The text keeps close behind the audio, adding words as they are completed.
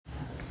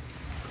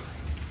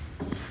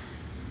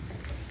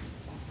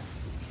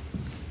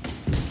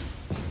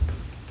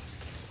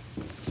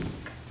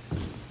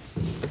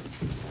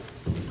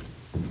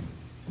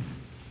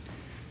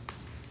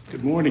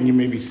Good morning. You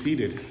may be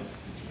seated.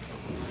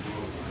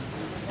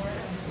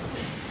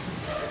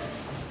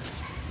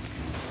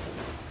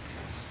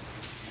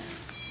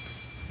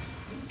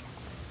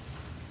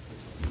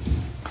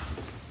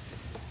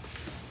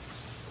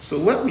 So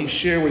let me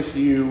share with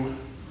you,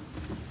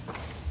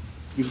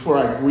 before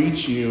I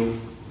greet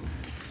you,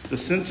 the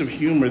sense of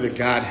humor that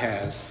God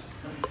has.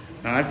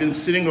 Now, I've been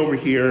sitting over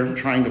here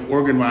trying to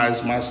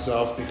organize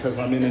myself because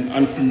I'm in an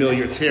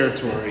unfamiliar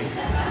territory.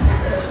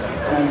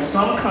 In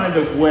some kind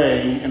of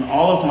way, in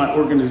all of my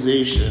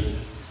organization,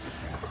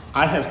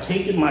 I have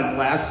taken my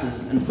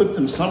glasses and put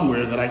them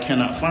somewhere that I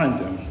cannot find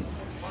them.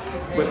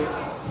 But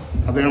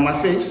are they on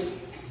my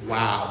face?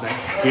 Wow,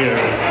 that's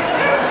scary.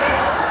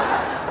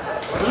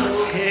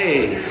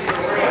 Okay,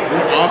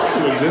 we're off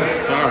to a good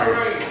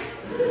start.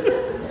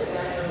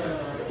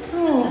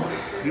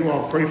 Oh, you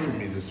all pray for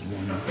me this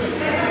morning.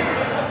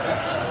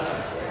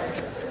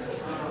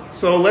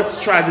 So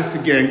let's try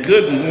this again.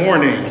 Good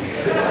morning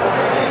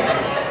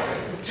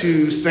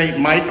to St.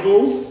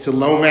 Michael's, to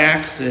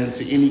Lomax, and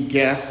to any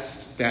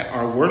guests that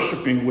are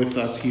worshiping with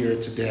us here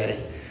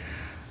today.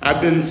 I've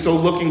been so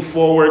looking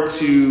forward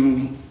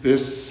to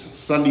this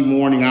Sunday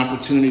morning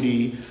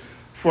opportunity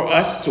for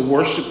us to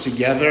worship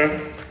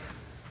together.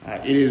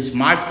 It is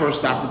my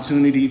first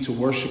opportunity to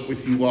worship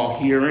with you all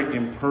here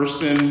in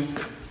person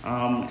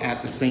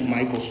at the St.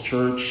 Michael's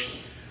Church.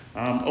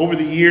 Over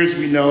the years,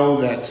 we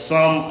know that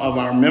some of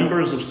our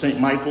members of St.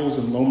 Michael's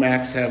and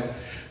Lomax have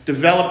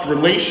developed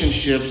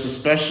relationships,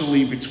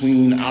 especially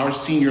between our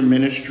senior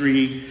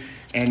ministry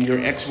and your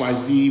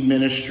XYZ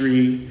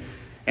ministry.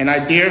 And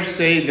I dare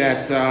say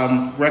that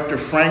Rector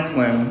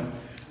Franklin,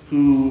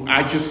 who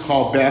I just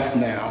call Beth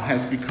now,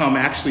 has become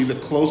actually the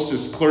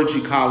closest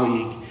clergy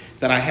colleague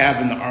that I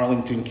have in the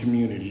Arlington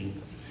community.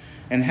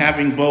 And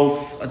having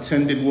both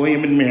attended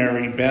William and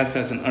Mary, Beth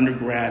as an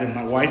undergrad and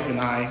my wife and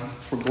I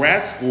for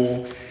grad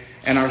school,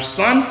 and our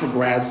son for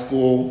grad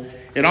school,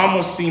 it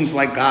almost seems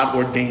like God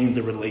ordained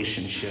the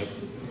relationship.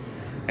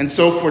 And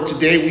so for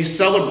today, we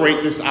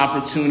celebrate this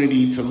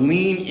opportunity to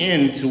lean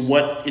into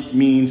what it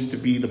means to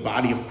be the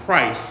body of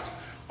Christ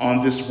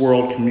on this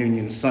World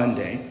Communion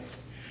Sunday.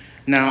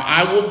 Now,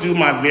 I will do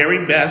my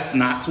very best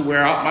not to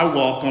wear out my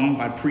welcome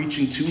by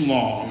preaching too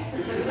long,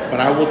 but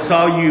I will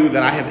tell you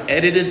that I have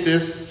edited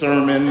this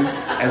sermon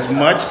as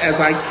much as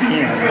I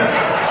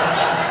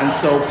can. And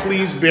so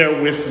please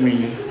bear with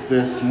me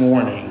this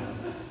morning.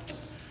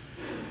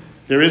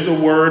 There is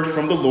a word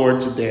from the Lord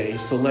today,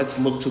 so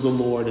let's look to the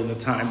Lord in the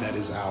time that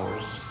is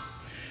ours.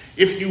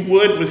 If you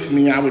would with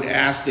me, I would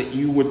ask that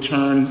you would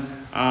turn,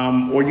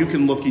 or you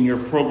can look in your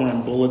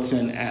program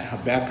bulletin at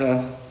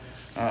Habakkuk.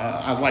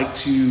 I'd like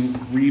to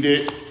read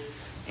it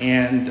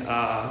and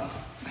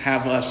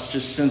have us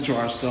just center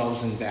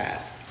ourselves in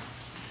that.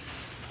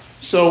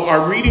 So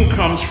our reading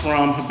comes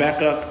from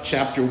Habakkuk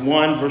chapter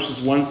 1,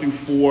 verses 1 through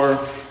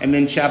 4, and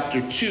then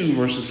chapter 2,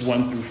 verses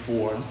 1 through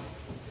 4.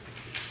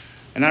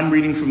 And I'm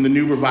reading from the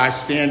New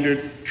Revised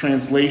Standard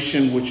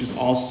Translation, which is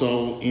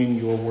also in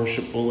your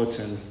worship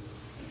bulletin.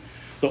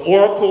 The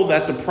oracle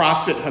that the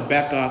prophet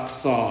Habakkuk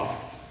saw.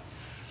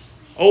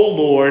 O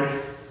Lord,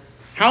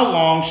 how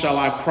long shall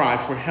I cry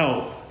for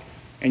help,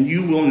 and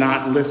you will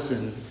not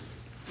listen?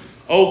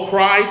 O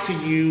cry to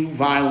you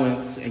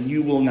violence, and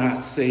you will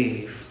not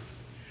save.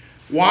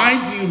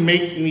 Why do you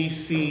make me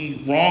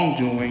see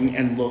wrongdoing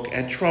and look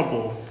at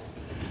trouble?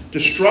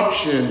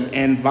 Destruction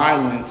and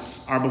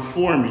violence are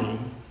before me.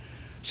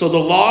 So the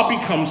law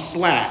becomes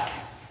slack,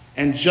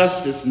 and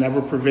justice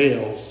never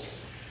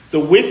prevails. The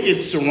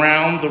wicked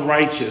surround the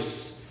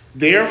righteous.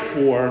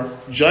 Therefore,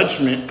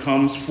 judgment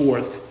comes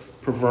forth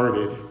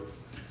perverted.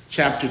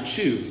 Chapter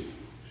 2.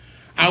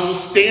 I will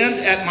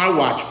stand at my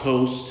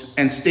watchpost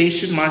and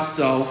station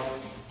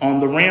myself on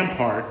the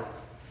rampart.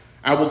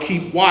 I will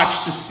keep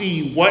watch to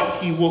see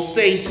what he will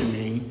say to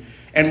me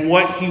and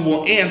what he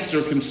will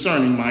answer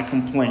concerning my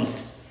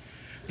complaint.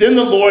 Then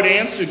the Lord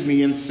answered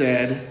me and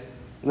said,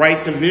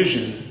 write the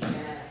vision.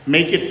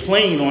 Make it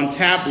plain on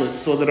tablets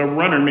so that a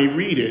runner may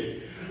read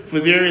it. For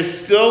there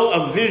is still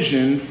a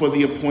vision for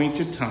the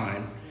appointed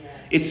time.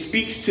 It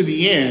speaks to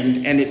the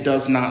end and it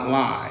does not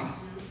lie.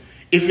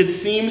 If it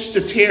seems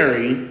to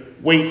tarry,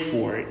 wait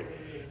for it.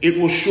 It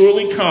will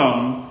surely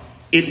come.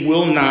 It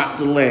will not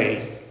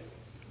delay.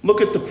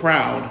 Look at the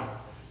proud.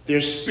 Their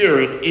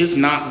spirit is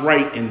not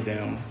right in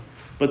them,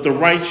 but the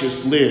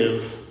righteous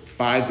live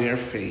by their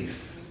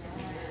faith.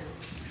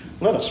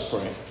 Let us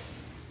pray.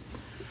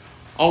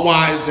 All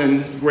wise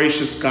and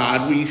gracious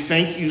God, we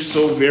thank you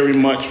so very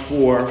much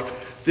for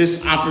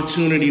this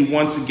opportunity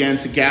once again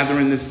to gather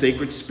in this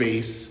sacred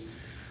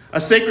space. A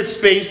sacred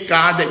space,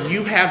 God, that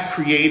you have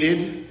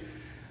created.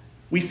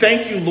 We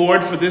thank you,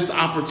 Lord, for this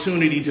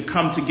opportunity to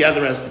come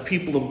together as the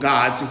people of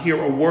God to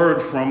hear a word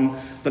from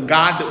the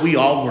God that we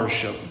all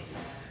worship.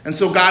 And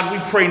so, God, we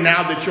pray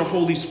now that your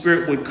Holy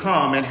Spirit would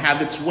come and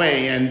have its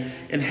way and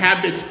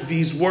inhabit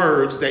these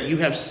words that you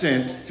have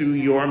sent through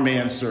your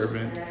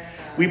manservant.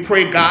 We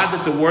pray, God,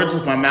 that the words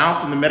of my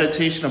mouth and the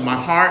meditation of my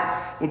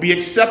heart will be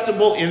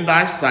acceptable in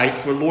thy sight.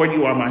 For, Lord,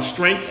 you are my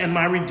strength and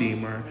my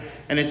redeemer.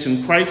 And it's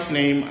in Christ's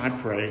name I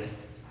pray.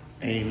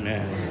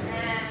 Amen.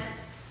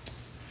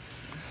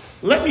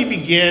 Let me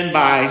begin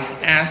by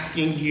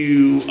asking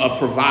you a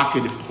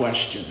provocative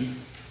question.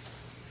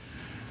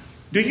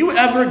 Do you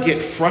ever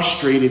get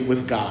frustrated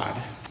with God?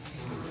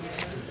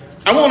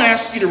 I won't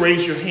ask you to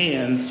raise your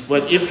hands,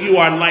 but if you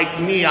are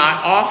like me,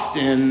 I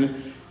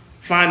often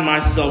find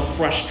myself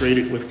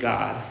frustrated with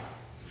God.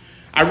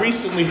 I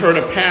recently heard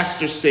a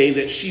pastor say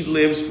that she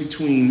lives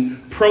between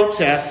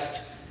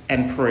protest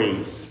and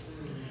praise.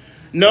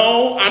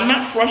 No, I'm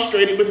not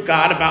frustrated with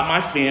God about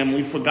my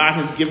family, for God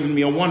has given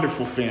me a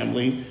wonderful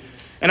family.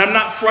 And I'm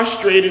not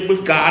frustrated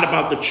with God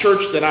about the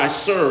church that I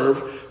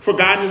serve, for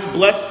God has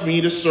blessed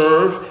me to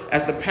serve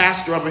as the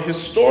pastor of a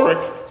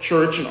historic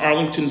church in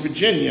Arlington,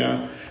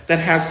 Virginia, that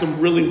has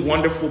some really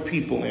wonderful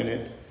people in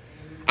it.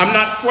 I'm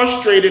not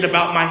frustrated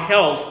about my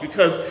health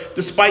because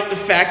despite the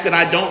fact that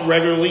I don't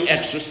regularly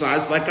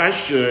exercise like I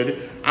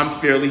should, I'm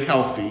fairly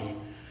healthy.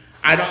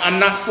 I'm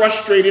not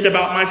frustrated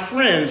about my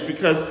friends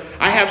because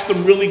I have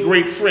some really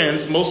great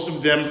friends, most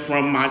of them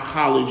from my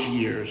college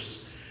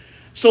years.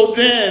 So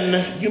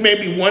then you may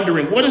be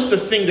wondering, what is the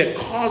thing that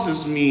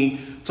causes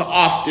me to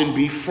often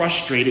be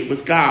frustrated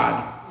with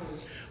God?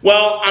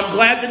 Well, I'm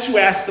glad that you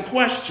asked the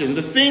question.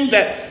 The thing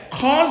that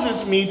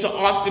causes me to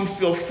often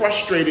feel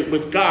frustrated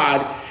with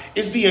God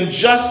is the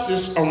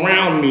injustice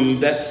around me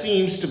that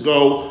seems to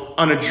go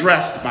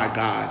unaddressed by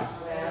God.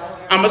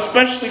 I'm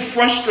especially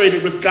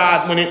frustrated with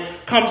God when it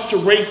comes to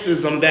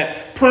racism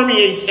that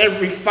permeates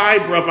every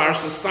fiber of our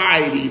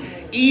society,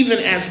 even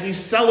as we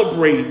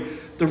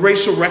celebrate the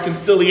racial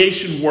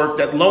reconciliation work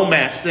that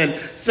Lomax and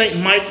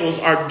St. Michael's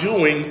are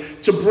doing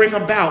to bring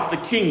about the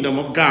kingdom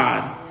of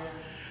God.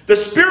 The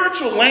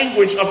spiritual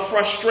language of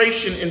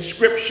frustration in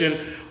Scripture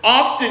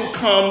often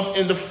comes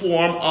in the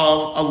form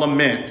of a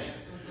lament.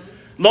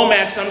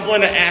 Lomax, I'm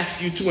going to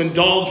ask you to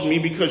indulge me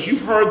because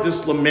you've heard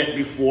this lament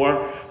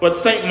before, but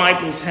St.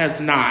 Michael's has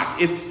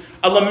not. It's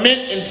a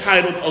lament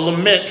entitled A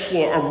Lament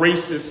for a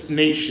Racist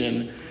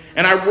Nation.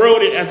 And I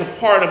wrote it as a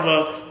part of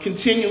a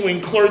continuing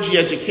clergy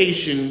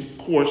education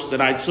course that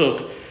I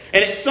took.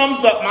 And it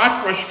sums up my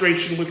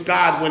frustration with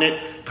God when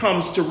it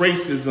comes to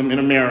racism in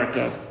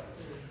America.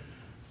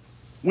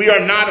 We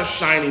are not a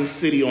shining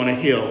city on a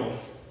hill.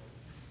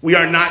 We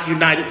are not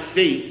United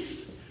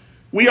States.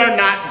 We are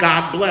not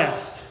God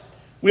blessed.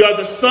 We are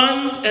the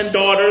sons and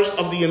daughters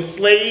of the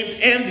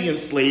enslaved and the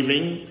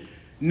enslaving,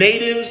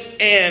 natives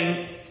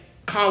and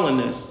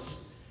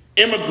colonists,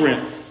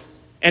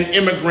 immigrants and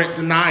immigrant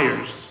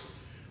deniers.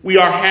 We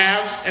are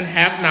haves and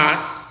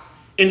have-nots,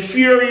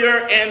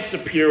 inferior and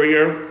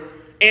superior,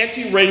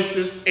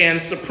 anti-racist and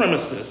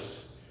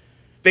supremacists.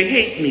 They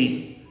hate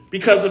me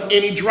because of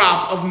any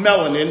drop of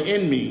melanin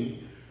in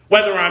me,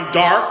 whether I'm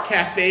dark,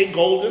 cafe,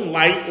 golden,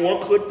 light, or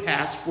could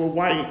pass for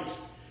white.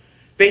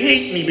 They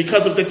hate me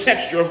because of the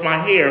texture of my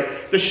hair,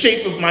 the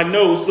shape of my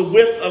nose, the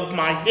width of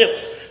my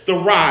hips, the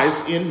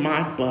rise in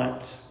my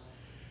butt.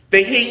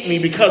 They hate me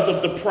because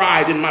of the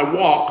pride in my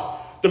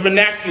walk, the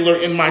vernacular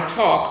in my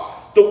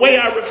talk, the way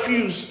I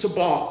refuse to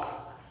balk.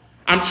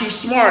 I'm too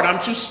smart, I'm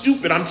too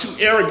stupid, I'm too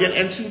arrogant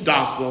and too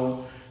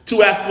docile,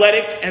 too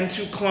athletic and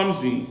too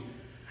clumsy.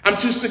 I'm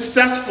too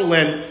successful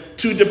and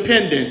too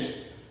dependent,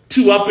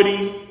 too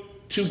uppity,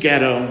 too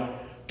ghetto,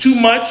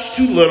 too much,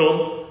 too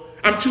little.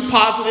 I'm too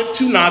positive,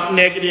 too not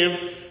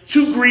negative,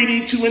 too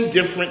greedy, too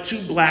indifferent,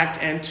 too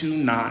black, and too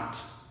not.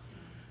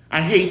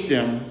 I hate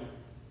them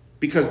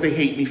because they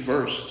hate me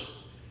first.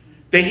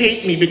 They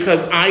hate me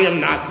because I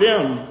am not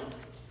them.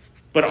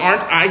 But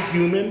aren't I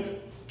human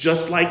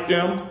just like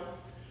them?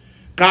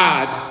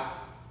 God,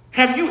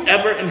 have you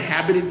ever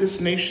inhabited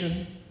this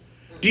nation?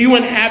 Do you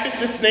inhabit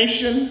this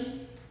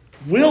nation?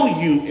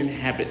 Will you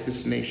inhabit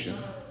this nation?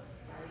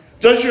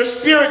 Does your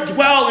spirit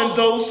dwell in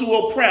those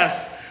who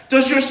oppress?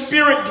 Does your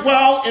spirit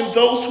dwell in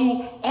those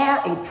who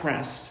are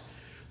oppressed?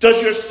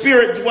 Does your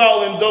spirit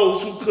dwell in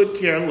those who could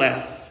care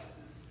less?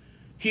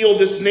 Heal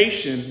this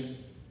nation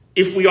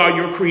if we are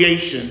your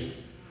creation.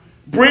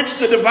 Bridge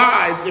the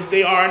divides if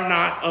they are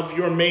not of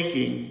your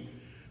making.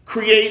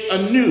 Create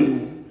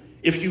anew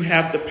if you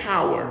have the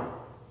power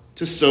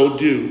to so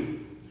do.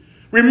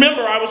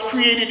 Remember, I was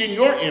created in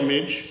your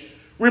image.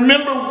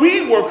 Remember,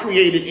 we were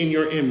created in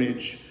your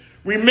image.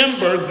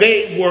 Remember,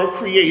 they were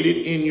created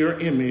in your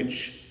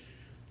image.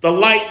 The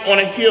light on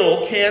a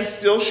hill can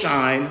still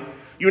shine.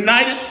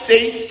 United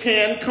States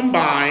can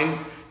combine.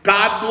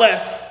 God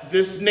bless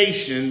this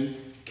nation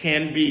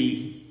can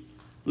be.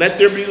 Let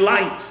there be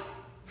light,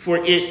 for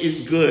it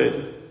is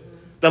good.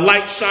 The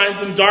light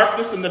shines in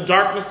darkness, and the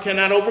darkness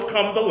cannot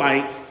overcome the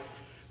light.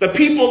 The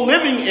people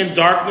living in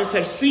darkness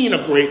have seen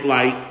a great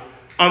light.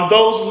 On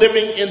those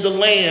living in the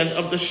land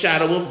of the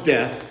shadow of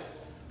death,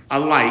 a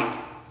light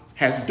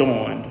has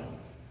dawned.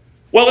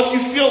 Well, if you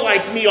feel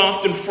like me,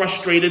 often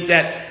frustrated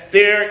that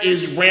there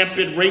is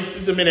rampant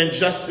racism and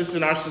injustice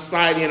in our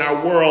society and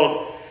our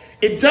world,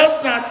 it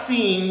does not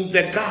seem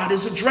that God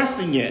is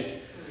addressing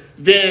it.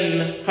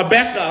 Then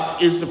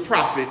Habakkuk is the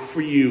prophet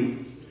for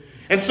you.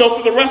 And so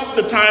for the rest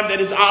of the time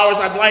that is ours,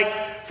 I'd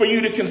like for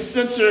you to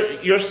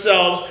consider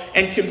yourselves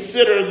and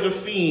consider the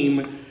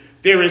theme,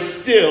 there is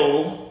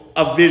still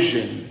a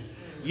vision.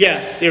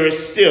 Yes, there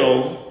is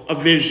still a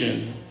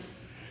vision.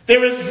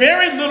 There is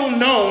very little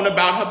known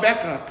about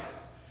Habakkuk.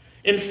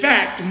 In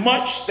fact,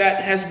 much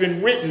that has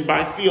been written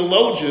by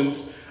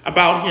theologians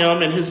about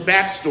him and his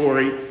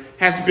backstory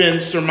has been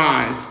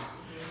surmised.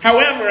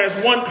 However, as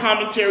one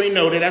commentary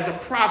noted, as a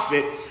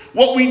prophet,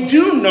 what we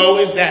do know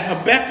is that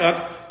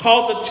Habakkuk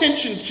calls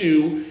attention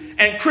to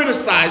and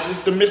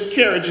criticizes the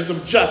miscarriages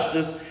of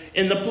justice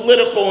in the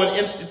political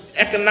and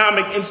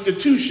economic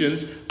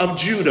institutions of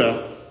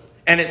Judah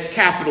and its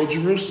capital,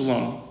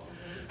 Jerusalem.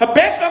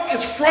 Habakkuk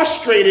is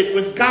frustrated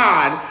with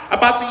God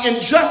about the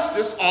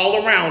injustice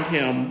all around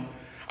him.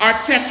 Our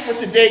text for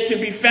today can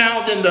be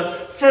found in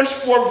the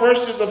first 4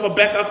 verses of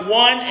Habakkuk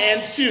 1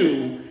 and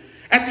 2.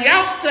 At the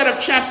outset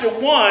of chapter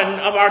 1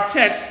 of our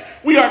text,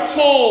 we are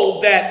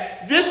told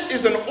that this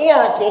is an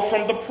oracle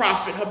from the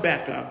prophet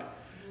Habakkuk.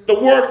 The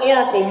word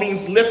oracle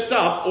means lift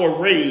up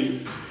or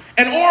raise.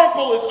 An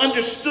oracle is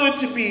understood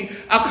to be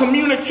a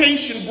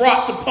communication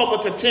brought to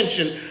public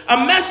attention,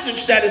 a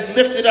message that is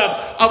lifted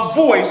up, a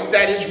voice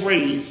that is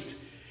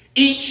raised.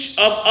 Each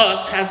of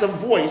us has a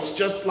voice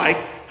just like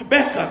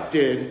Habakkuk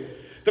did.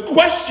 The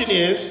question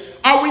is,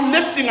 are we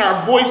lifting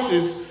our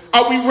voices?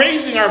 Are we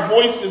raising our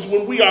voices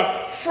when we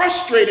are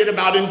frustrated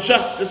about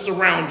injustice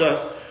around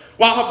us?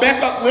 While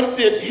Habakkuk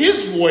lifted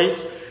his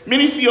voice,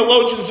 many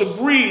theologians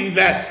agree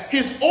that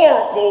his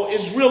oracle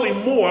is really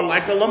more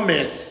like a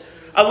lament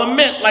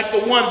like the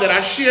one that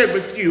I shared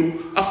with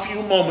you a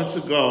few moments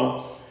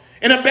ago.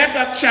 In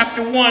Habakkuk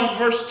chapter 1,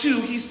 verse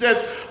 2, he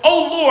says,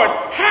 "O Lord,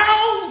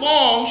 how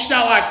long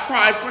shall I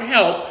cry for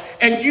help,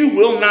 and you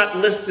will not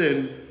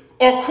listen?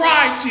 Or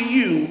cry to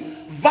you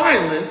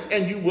violence,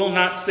 and you will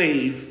not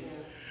save?"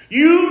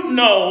 You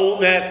know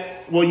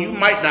that, well, you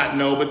might not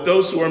know, but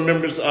those who are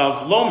members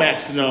of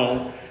Lomax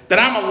know that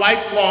I'm a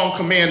lifelong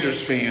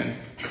Commanders fan.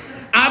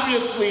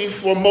 Obviously,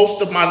 for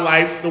most of my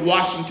life, the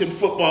Washington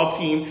football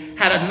team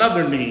had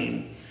another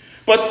name.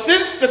 But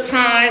since the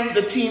time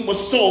the team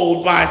was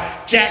sold by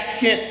Jack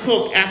Kent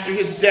Cooke after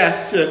his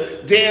death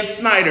to Dan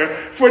Snyder,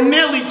 for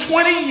nearly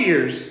 20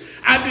 years,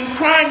 I've been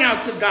crying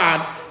out to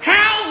God,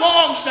 how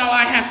long shall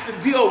I have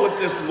to deal with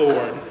this,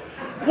 Lord?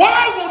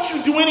 Why won't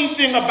you do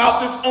anything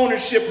about this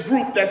ownership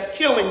group that's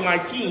killing my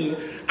team?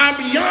 I'm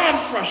beyond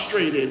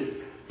frustrated,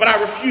 but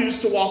I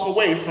refuse to walk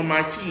away from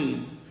my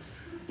team.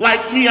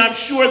 Like me, I'm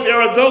sure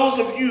there are those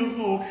of you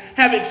who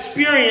have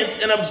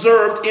experienced and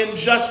observed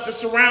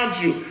injustice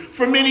around you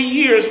for many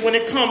years when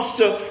it comes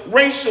to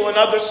racial and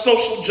other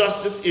social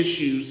justice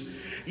issues.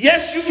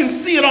 Yes, you can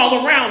see it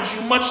all around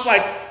you, much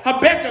like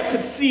Habakkuk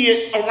could see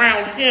it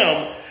around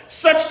him,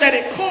 such that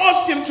it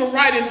caused him to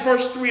write in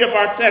verse 3 of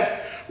our text,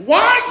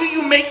 "Why do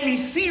you make me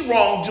see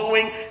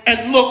wrongdoing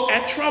and look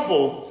at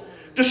trouble?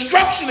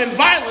 Destruction and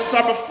violence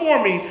are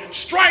before me.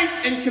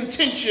 Strife and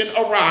contention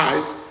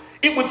arise."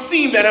 It would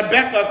seem that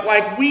Habakkuk,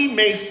 like we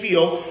may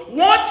feel,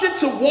 wanted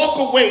to walk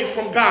away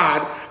from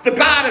God, the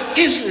God of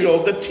Israel,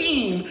 the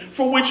team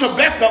for which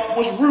Habakkuk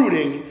was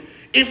rooting.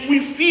 If we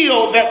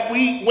feel that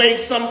way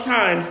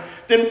sometimes,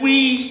 then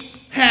we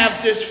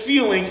have this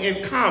feeling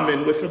in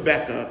common with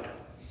Habakkuk.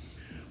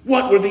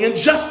 What were the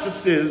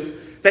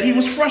injustices that he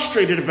was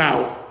frustrated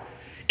about?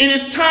 In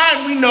his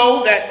time, we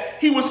know that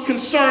he was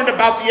concerned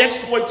about the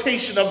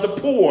exploitation of the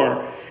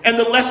poor and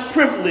the less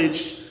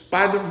privileged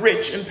by the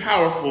rich and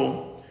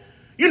powerful.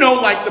 You know,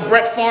 like the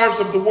Brett Favres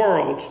of the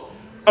world,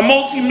 a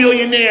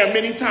multimillionaire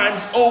many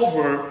times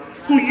over,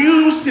 who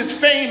used his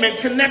fame and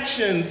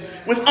connections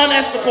with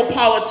unethical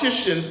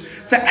politicians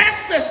to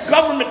access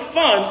government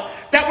funds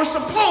that were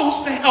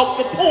supposed to help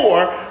the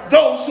poor,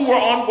 those who were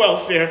on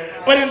welfare.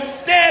 But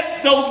instead,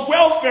 those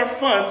welfare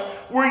funds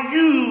were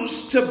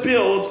used to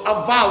build a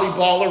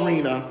volleyball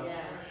arena.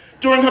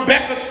 During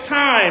Habakkuk's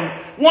time,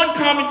 one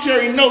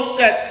commentary notes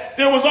that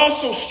there was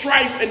also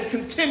strife and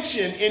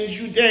contention in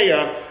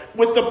Judea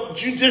with the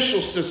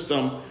judicial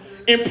system,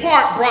 in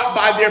part brought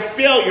by their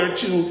failure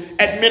to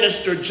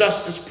administer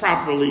justice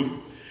properly.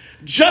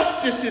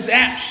 Justice is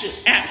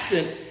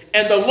absent,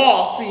 and the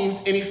law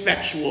seems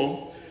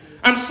ineffectual.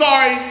 I'm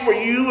sorry for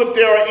you if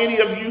there are any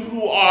of you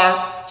who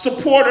are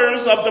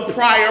supporters of the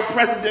prior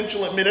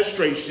presidential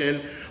administration,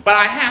 but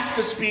I have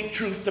to speak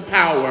truth to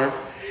power.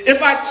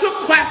 If I took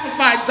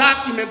classified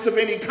documents of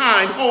any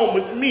kind home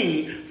with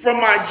me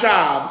from my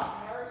job,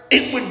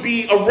 it would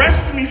be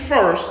arrest me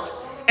first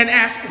and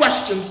ask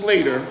questions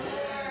later.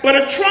 But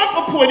a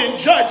Trump-appointed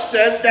judge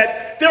says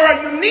that there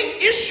are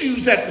unique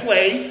issues at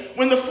play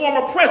when the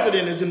former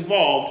president is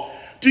involved.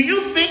 Do you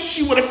think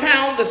she would have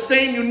found the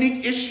same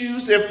unique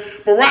issues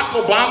if Barack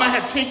Obama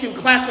had taken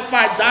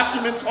classified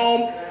documents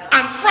home?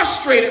 I'm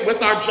frustrated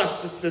with our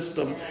justice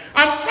system.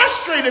 I'm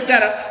frustrated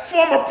that a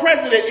former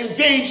president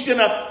engaged in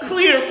a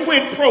clear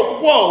quid pro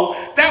quo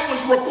that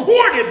was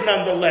recorded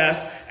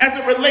nonetheless as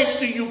it relates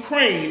to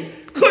Ukraine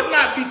could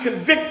not be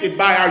convicted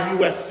by our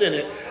U.S.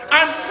 Senate.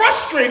 I'm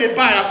frustrated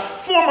by a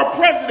former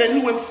president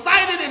who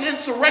incited an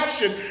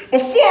insurrection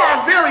before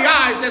our very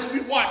eyes as we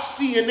watch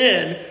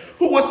CNN,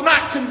 who was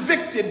not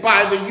convicted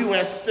by the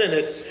U.S.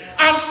 Senate.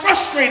 I'm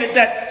frustrated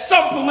that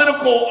some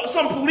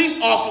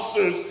police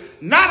officers,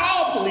 not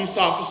all police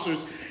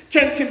officers,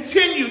 can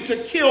continue to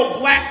kill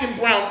black and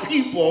brown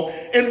people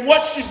in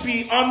what should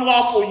be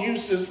unlawful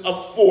uses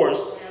of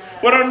force,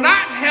 but are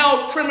not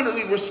held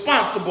criminally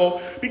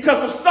responsible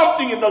because of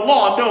something in the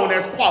law known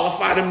as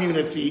qualified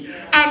immunity.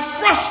 I'm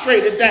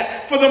frustrated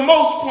that, for the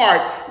most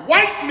part,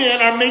 white men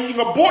are making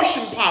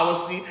abortion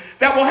policy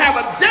that will have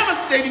a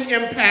devastating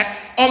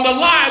impact on the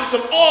lives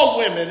of all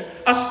women,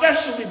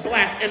 especially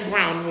black and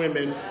brown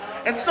women.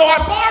 And so I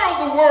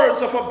borrow the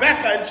words of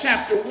Habakkuk in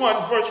chapter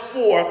 1, verse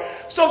 4.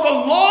 So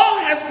the law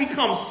has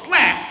become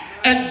slack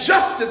and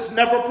justice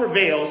never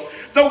prevails.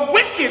 The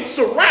wicked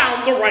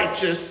surround the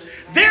righteous.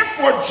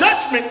 Therefore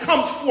judgment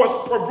comes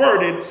forth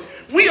perverted.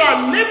 We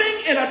are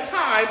living in a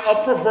time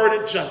of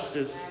perverted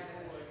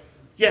justice.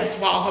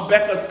 Yes, while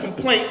Habakkuk's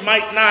complaint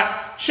might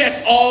not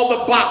check all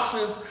the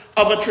boxes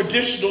of a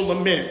traditional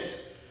lament,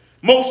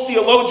 most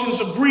theologians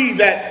agree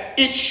that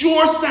it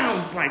sure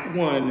sounds like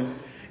one.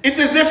 It's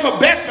as if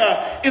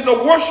Habakkuk is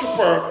a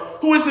worshiper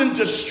who is in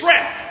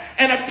distress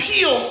and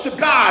appeals to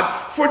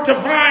God for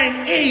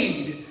divine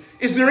aid.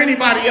 Is there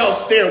anybody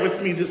else there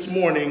with me this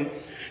morning?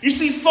 You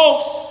see,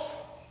 folks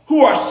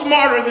who are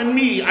smarter than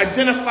me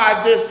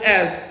identify this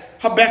as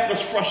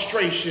Habakkuk's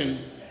frustration.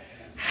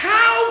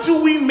 How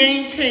do we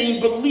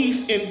maintain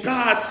belief in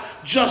God's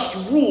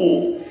just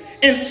rule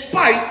in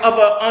spite of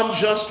an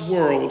unjust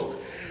world?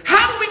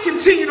 How do we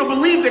continue to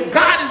believe that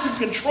God is in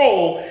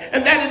control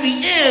and that in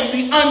the end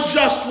the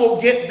unjust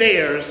will get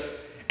theirs?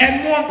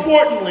 And more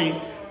importantly,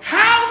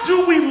 how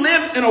do we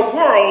live in a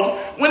world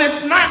when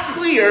it's not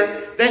clear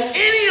that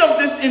any of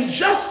this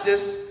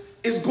injustice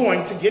is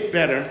going to get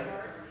better?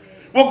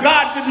 Well,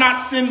 God did not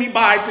send me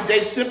by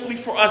today simply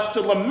for us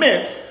to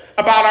lament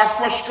about our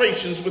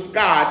frustrations with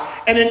God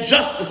and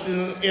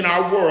injustices in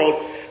our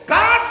world.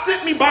 God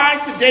sent me by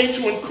today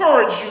to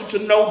encourage you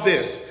to know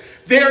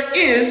this. There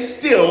is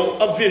still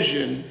a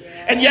vision.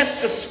 And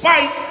yes,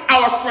 despite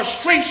our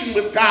frustration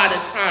with God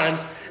at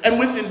times and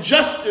with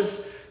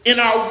injustice in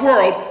our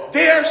world,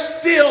 there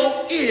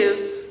still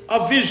is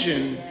a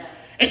vision.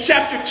 In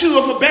chapter 2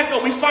 of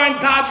Habakkuk, we find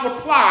God's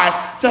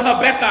reply to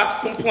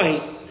Habakkuk's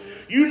complaint.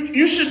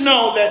 You should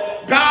know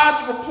that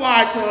God's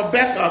reply to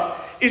Habakkuk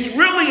is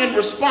really in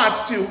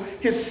response to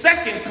his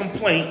second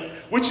complaint,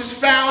 which is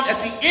found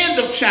at the end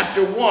of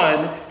chapter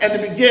 1 and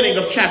the beginning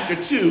of chapter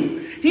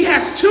 2. He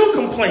has two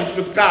complaints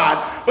with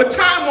God, but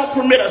time won't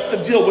permit us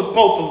to deal with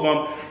both of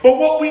them. But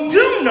what we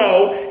do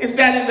know is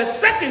that in the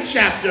second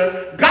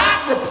chapter,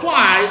 God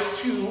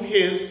replies to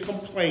his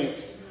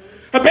complaints.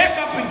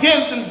 Habakkuk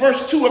begins in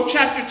verse 2 of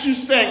chapter 2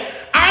 saying,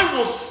 I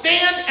will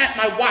stand at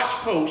my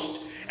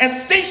watchpost and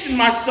station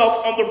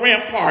myself on the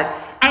rampart.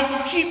 I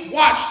will keep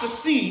watch to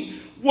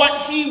see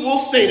what he will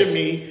say to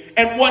me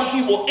and what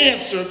he will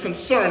answer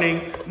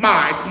concerning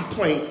my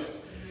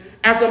complaint.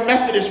 As a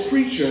Methodist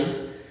preacher,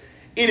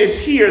 it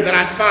is here that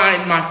I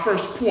find my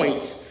first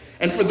point.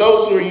 And for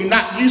those who are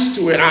not used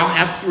to it, I'll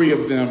have three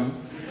of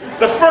them.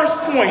 The first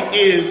point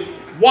is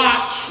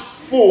watch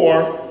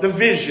for the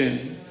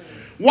vision.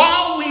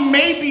 While we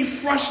may be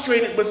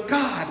frustrated with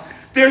God,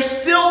 there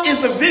still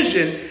is a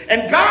vision.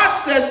 And God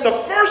says the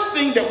first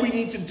thing that we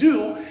need to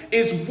do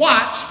is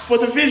watch for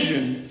the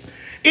vision.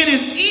 It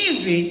is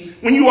easy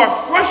when you are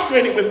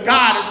frustrated with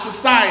God and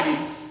society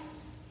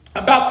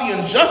about the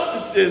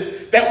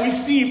injustices that we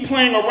see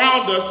playing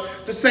around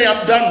us to say,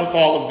 I'm done with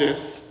all of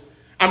this.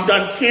 I'm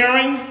done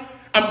caring.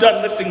 I'm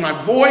done lifting my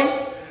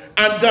voice.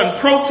 I'm done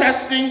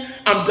protesting.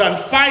 I'm done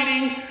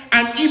fighting.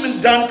 I'm even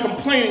done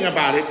complaining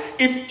about it.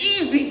 It's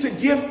easy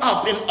to give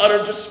up in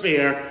utter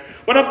despair.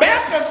 But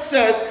Habakkuk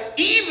says,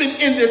 even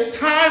in this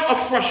time of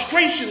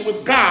frustration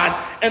with God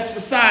and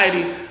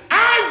society,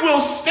 I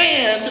will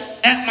stand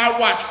at my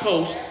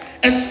watchpost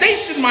and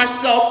station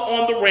myself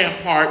on the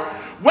rampart.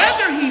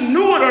 Whether he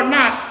knew it or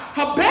not,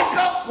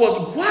 Habakkuk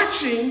was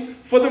watching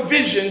for the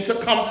vision to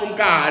come from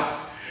God.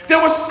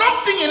 There was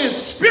something in his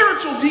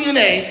spiritual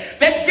DNA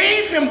that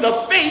gave him the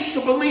faith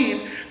to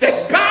believe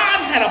that God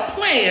had a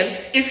plan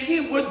if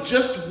he would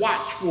just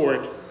watch for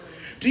it.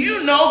 Do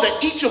you know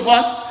that each of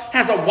us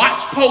has a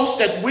watch post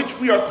at which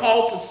we are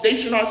called to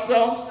station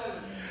ourselves?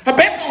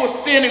 Habakkuk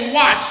was standing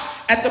watch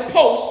at the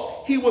post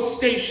he was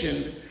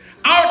stationed.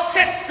 Our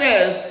text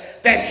says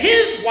that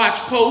his watch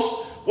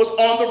post was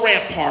on the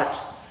rampart.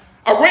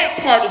 A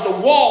rampart is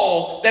a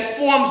wall that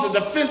forms a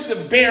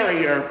defensive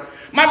barrier.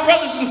 My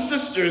brothers and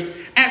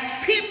sisters,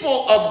 as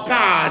people of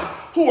God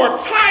who are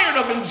tired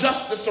of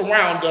injustice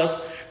around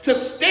us, to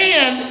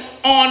stand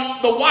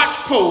on the watch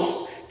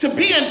post, to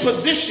be in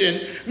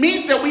position,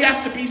 means that we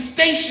have to be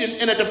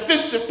stationed in a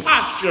defensive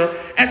posture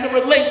as it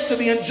relates to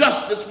the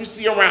injustice we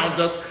see around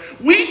us.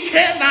 We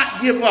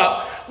cannot give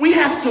up. We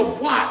have to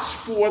watch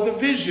for the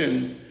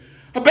vision.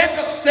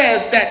 Habakkuk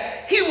says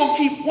that he will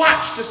keep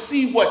watch to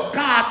see what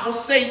God will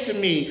say to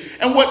me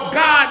and what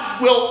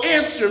God will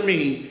answer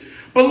me.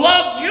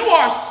 Beloved, you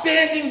are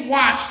standing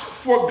watched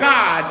for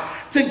God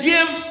to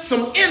give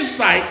some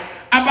insight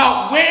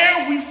about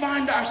where we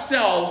find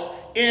ourselves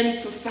in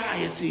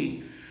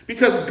society,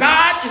 because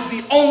God is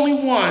the only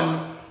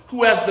one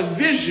who has the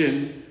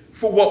vision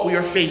for what we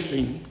are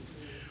facing.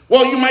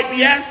 Well, you might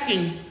be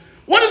asking,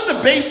 what is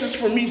the basis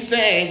for me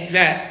saying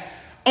that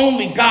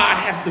only God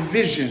has the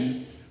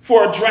vision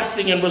for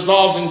addressing and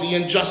resolving the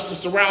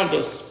injustice around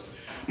us?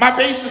 My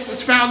basis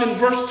is found in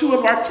verse 2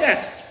 of our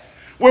text,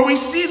 where we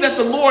see that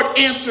the Lord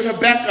answered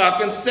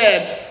Habakkuk and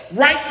said,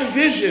 "Write the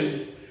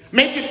vision,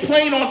 make it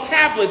plain on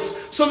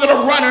tablets so that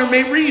a runner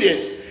may read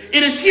it."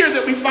 It is here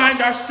that we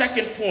find our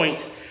second point.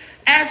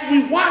 As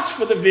we watch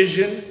for the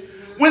vision,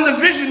 when the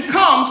vision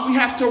comes, we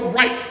have to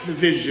write the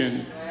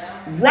vision.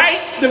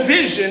 Write the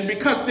vision,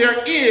 because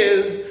there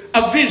is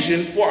a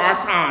vision for our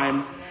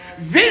time.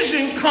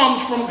 Vision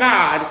comes from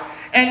God,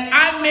 and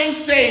I may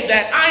say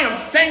that I am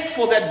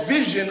thankful that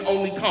vision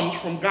only comes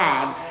from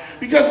God,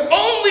 because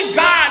only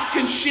God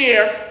can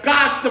share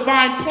God's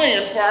divine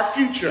plan for our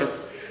future.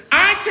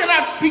 I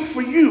cannot speak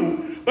for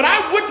you, but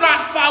I would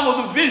not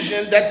follow the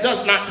vision that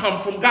does not come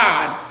from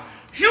God.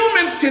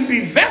 Humans can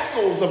be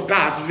vessels of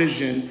God's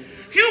vision.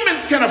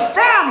 Humans can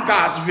affirm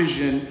God's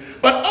vision,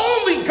 but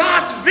only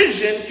God's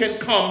vision can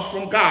come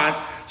from God.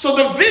 So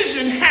the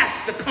vision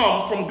has to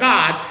come from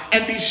God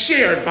and be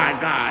shared by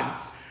God.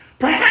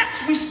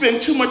 Perhaps we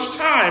spend too much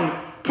time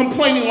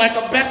complaining like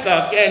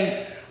Habakkuk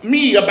and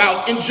me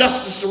about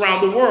injustice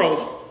around the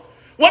world.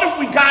 What if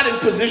we got in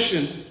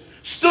position,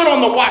 stood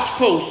on the watch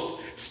post,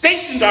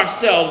 stationed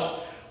ourselves,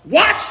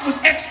 watched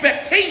with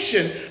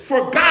expectation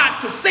for God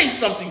to say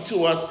something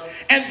to us,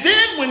 and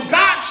then when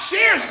God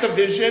shares the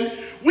vision,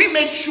 we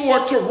make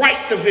sure to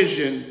write the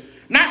vision,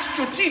 not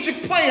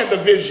strategic plan the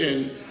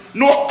vision,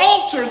 nor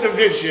alter the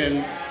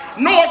vision,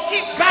 nor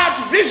keep God's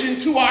vision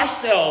to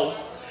ourselves.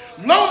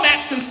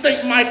 Lomax and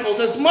St. Michael's,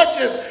 as much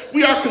as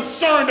we are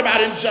concerned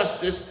about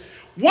injustice,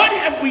 what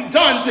have we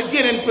done to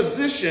get in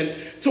position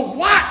to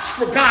watch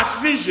for God's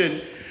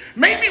vision?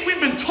 Maybe we've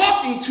been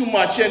talking too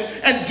much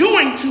and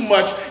doing too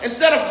much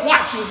instead of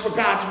watching for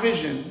God's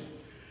vision.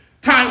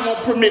 Time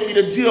won't permit me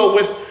to deal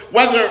with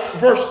whether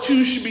verse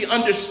 2 should be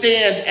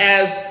understood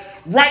as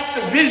write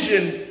the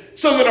vision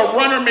so that a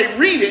runner may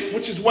read it,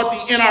 which is what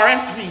the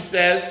NRSV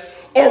says,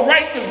 or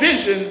write the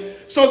vision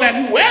so that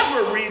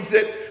whoever reads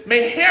it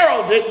may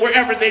herald it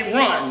wherever they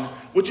run,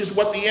 which is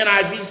what the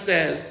NIV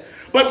says.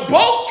 But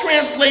both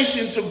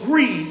translations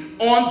agree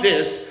on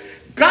this.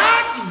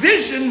 God's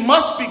vision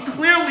must be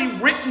clearly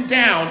written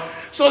down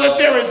so that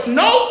there is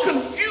no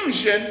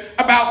confusion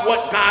about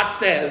what God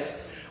says.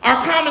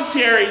 Our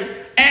commentary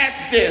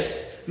adds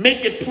this,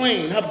 make it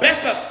plain.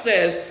 Habakkuk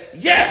says,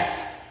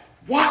 yes,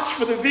 watch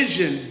for the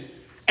vision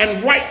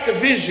and write the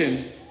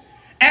vision.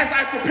 As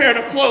I prepare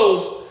to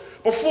close,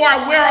 before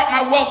I wear out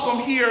my welcome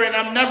here and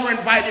I'm never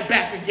invited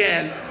back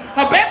again,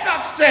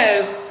 Habakkuk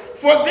says,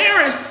 for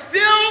there is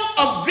still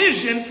a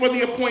vision for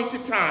the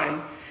appointed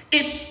time.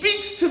 It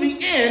speaks to the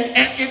end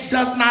and it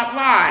does not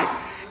lie.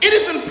 It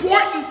is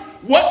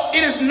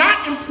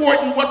not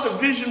important what the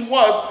vision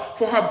was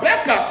for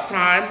Habakkuk's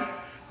time.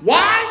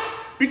 Why?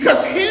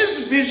 Because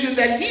his vision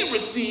that he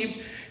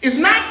received is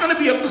not going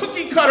to be a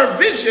cookie cutter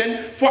vision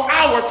for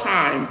our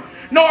time.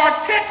 No, our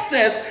text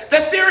says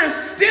that there is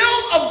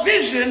still a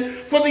vision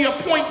for the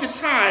appointed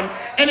time,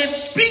 and it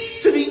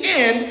speaks to the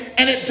end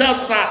and it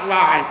does not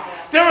lie.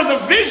 There is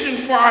a vision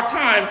for our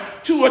time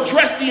to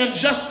address the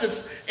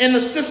injustice in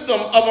the system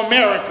of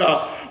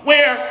America,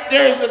 where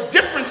there is a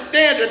different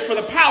standard for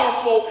the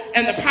powerful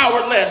and the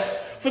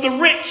powerless, for the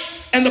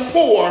rich and the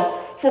poor,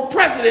 for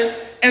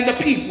presidents and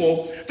the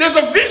people. There's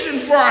a vision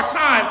for our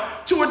time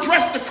to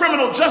address the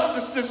criminal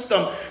justice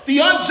system, the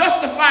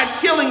unjustified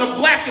killing of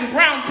black and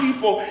brown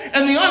people,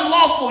 and the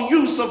unlawful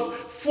use of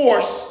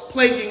force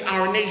plaguing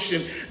our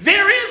nation.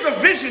 There is a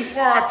vision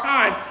for our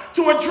time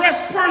to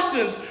address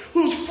persons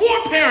whose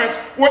foreparents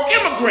were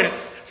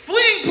immigrants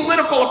fleeing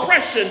political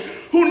oppression,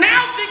 who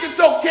now think it's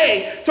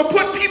okay to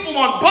put people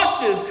on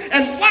buses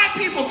and fly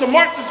people to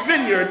Martha's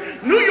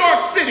Vineyard, New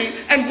York City,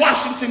 and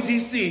Washington,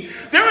 D.C.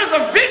 There is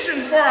a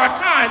vision for our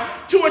time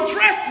to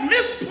address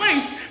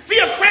misplaced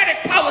theocratic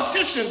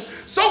politicians,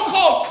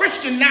 so-called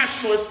Christian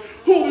nationalists,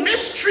 who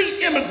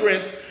mistreat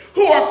immigrants,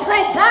 who are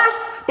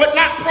pro-birth but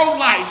not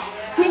pro-life,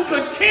 who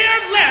could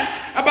care less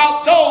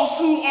about those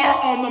who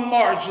are on the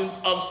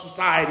margins of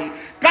society.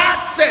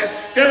 God says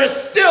there is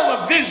still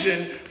a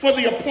vision for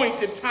the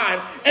appointed time,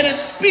 and it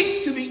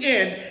speaks to the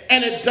end,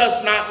 and it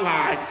does not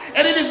lie.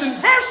 And it is in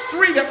verse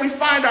 3 that we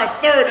find our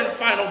third and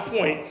final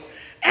point.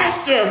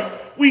 After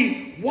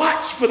we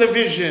watch for the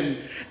vision,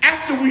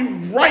 after we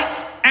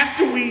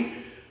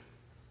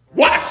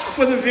watch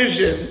for the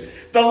vision,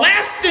 the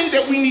last thing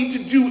that we need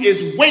to do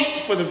is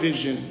wait for the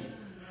vision.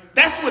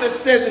 That's what it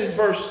says in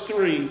verse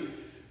 3.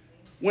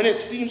 When it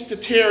seems to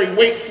tarry,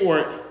 wait for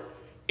it.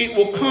 It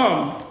will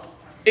come.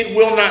 It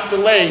will not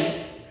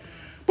delay.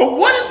 But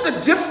what is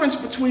the difference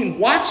between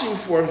watching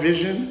for a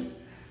vision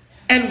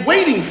and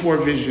waiting for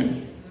a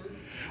vision?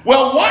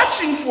 Well,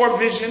 watching for a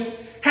vision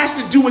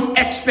has to do with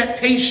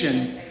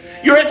expectation.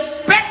 You're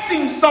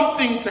expecting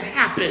something to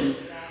happen.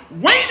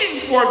 Waiting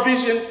for a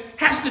vision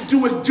has to do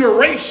with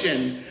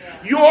duration.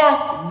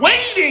 You're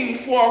waiting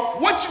for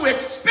what you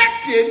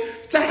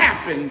expected to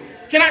happen.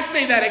 Can I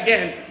say that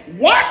again?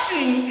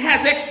 Watching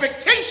has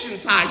expectation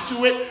tied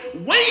to it.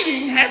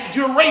 Waiting has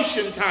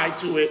duration tied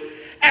to it.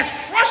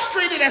 As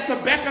frustrated as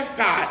Habakkuk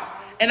got,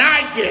 and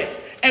I get,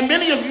 and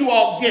many of you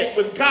all get,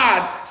 with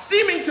God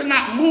seeming to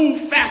not move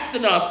fast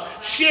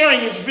enough,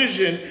 sharing his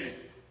vision,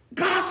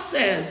 God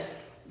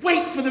says,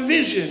 wait for the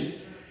vision.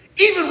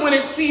 Even when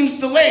it seems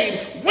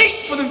delayed,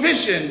 wait for the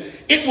vision.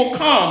 It will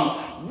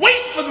come.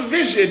 Wait for the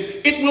vision.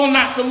 It will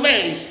not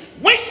delay.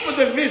 Wait for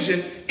the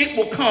vision. It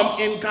will come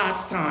in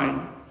God's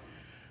time.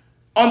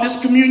 On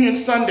this Communion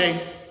Sunday,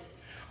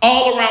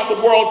 all around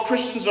the world,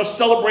 Christians are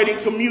celebrating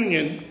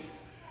communion.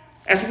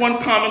 As one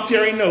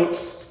commentary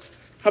notes,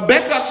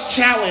 Habakkuk's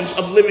challenge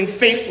of living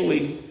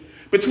faithfully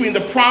between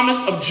the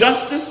promise of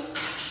justice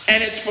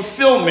and its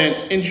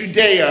fulfillment in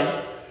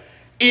Judea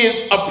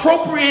is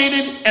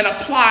appropriated and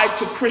applied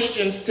to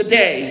Christians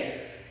today.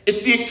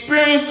 It's the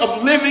experience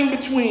of living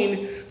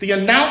between the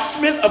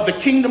announcement of the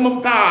kingdom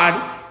of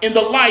God in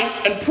the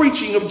life and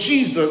preaching of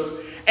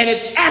Jesus and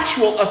its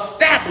actual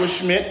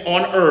establishment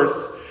on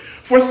earth.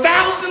 For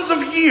thousands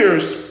of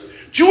years,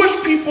 Jewish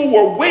people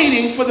were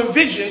waiting for the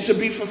vision to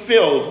be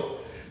fulfilled,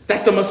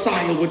 that the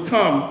Messiah would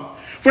come.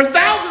 For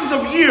thousands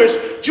of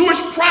years, Jewish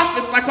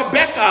prophets like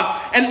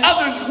Habakkuk and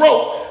others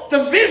wrote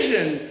the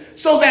vision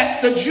so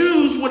that the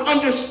Jews would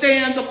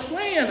understand the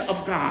plan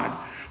of God.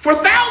 For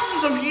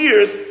thousands of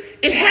years,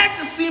 it had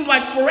to seem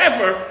like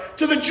forever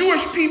to the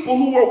Jewish people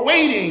who were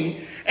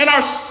waiting and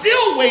are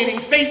still waiting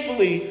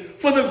faithfully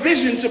for the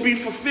vision to be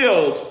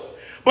fulfilled.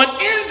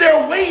 But in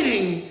their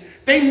waiting,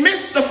 they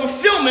missed the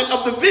fulfillment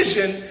of the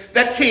vision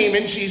that came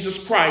in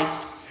Jesus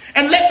Christ.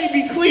 And let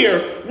me be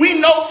clear, we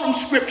know from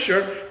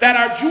Scripture that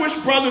our Jewish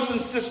brothers and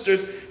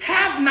sisters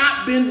have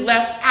not been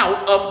left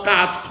out of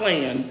God's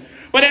plan.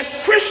 But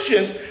as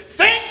Christians,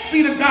 thanks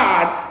be to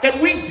God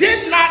that we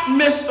did not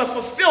miss the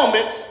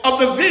fulfillment of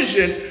the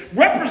vision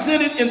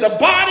represented in the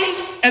body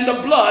and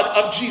the blood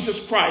of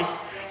Jesus Christ.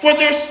 For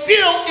there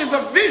still is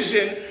a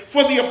vision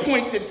for the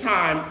appointed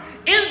time.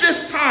 In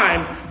this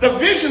time, the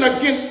vision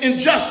against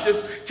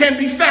injustice can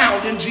be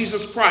found in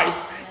Jesus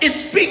Christ. It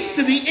speaks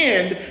to the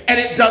end and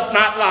it does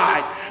not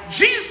lie.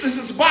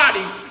 Jesus'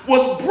 body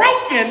was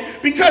broken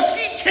because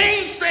he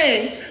came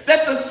saying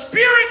that the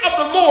Spirit of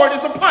the Lord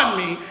is upon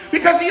me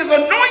because he has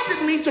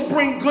anointed me to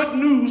bring good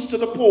news to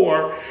the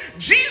poor.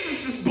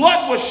 Jesus'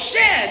 blood was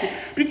shed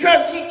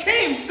because he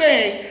came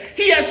saying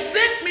he has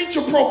sent me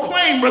to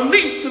proclaim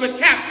release to the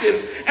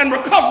captives and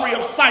recovery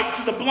of sight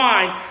to the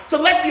blind, to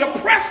let the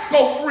oppressed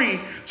go free,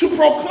 to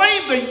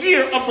proclaim the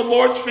year of the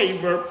Lord's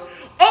favor.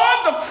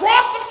 On the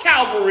cross of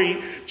Calvary,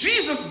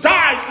 Jesus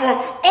died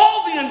for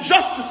all the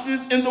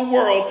injustices in the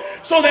world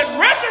so that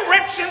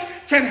resurrection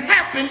can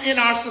happen in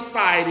our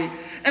society.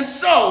 And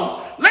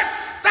so,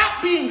 let's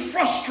stop being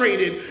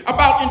frustrated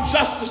about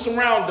injustice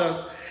around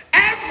us.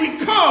 As we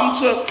come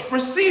to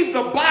receive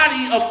the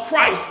body of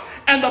Christ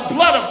and the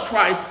blood of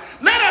Christ,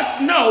 let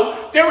us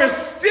know there is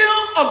still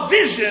a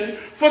vision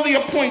for the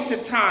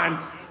appointed time.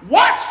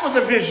 Watch for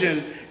the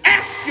vision.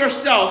 Ask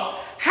yourself,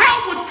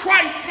 how would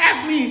Christ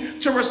have me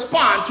to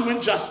respond to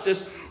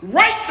injustice?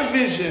 Write the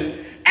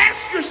vision.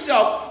 Ask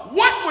yourself,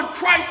 what would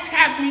Christ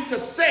have me to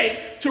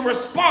say to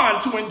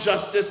respond to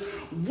injustice?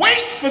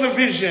 Wait for the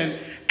vision.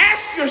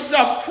 Ask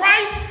yourself,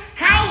 Christ,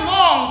 how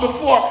long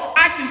before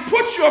I can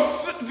put your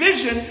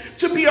vision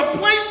to be a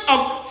place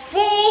of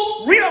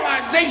full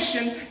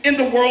realization in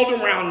the world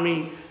around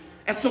me?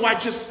 And so I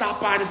just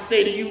stopped by to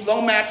say to you,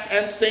 Lomax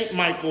and St.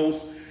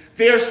 Michael's,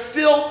 there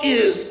still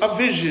is a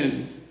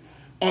vision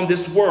on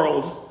this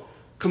World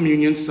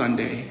Communion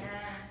Sunday.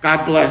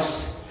 God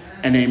bless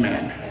and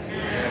amen.